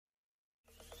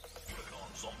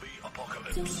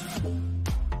apocalypse.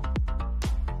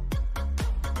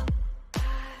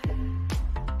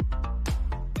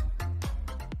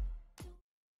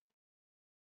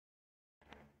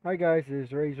 Hi guys, this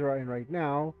is Razor, and right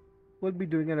now we'll be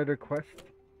doing another quest.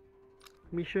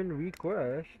 Mission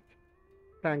request: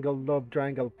 Tangled Love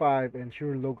Triangle 5,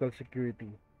 ensure local security.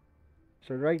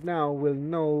 So right now we'll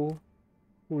know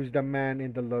who's the man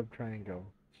in the love triangle.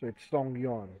 So it's Song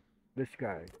Yon, this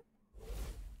guy.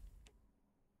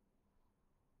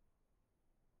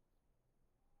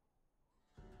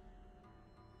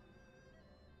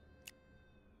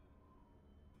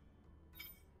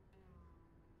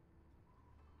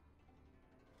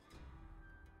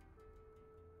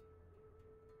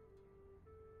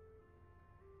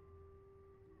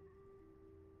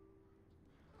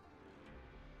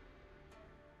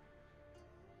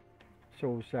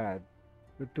 So sad.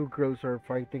 The two girls are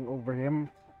fighting over him,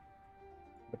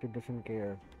 but he doesn't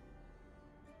care.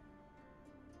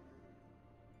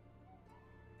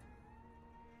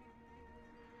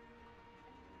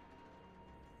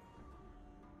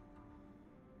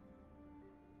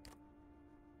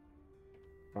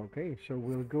 Okay, so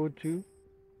we'll go to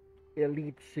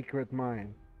Elite Secret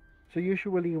Mine. So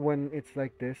usually when it's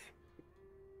like this,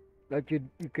 that you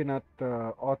cannot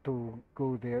auto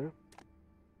go there,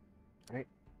 right?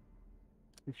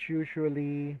 It's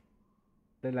usually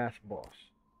the last boss.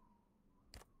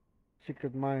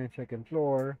 Secret Mine, second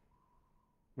floor.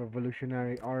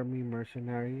 Revolutionary Army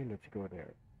Mercenary. Let's go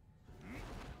there.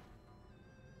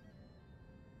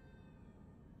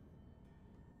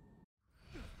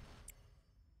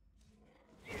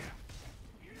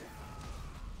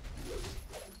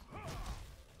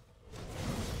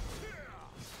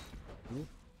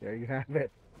 There you have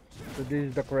it. So this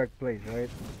is the correct place, right?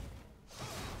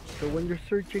 So when you're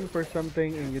searching for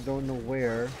something and you don't know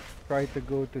where, try to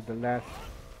go to the last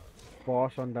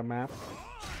boss on the map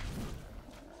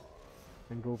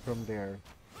and go from there.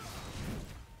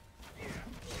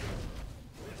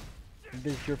 If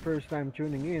this is your first time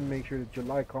tuning in, make sure that you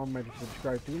like, comment, and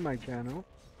subscribe to my channel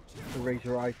to raise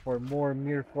your eyes for more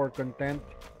MIR4 content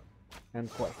and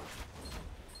quests.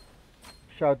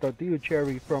 Shout out to you,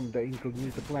 Cherry, from the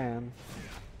Incognito clan.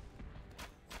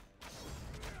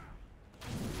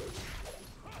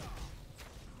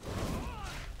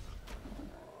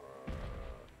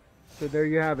 So there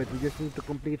you have it. We just need to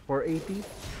complete 480.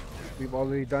 We've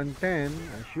already done 10.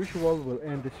 As usual, we'll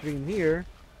end the stream here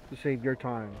to save your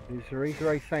time. This is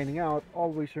Razor signing out.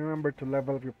 Always remember to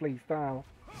level up your playstyle.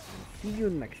 See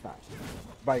you next time.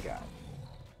 Bye guys.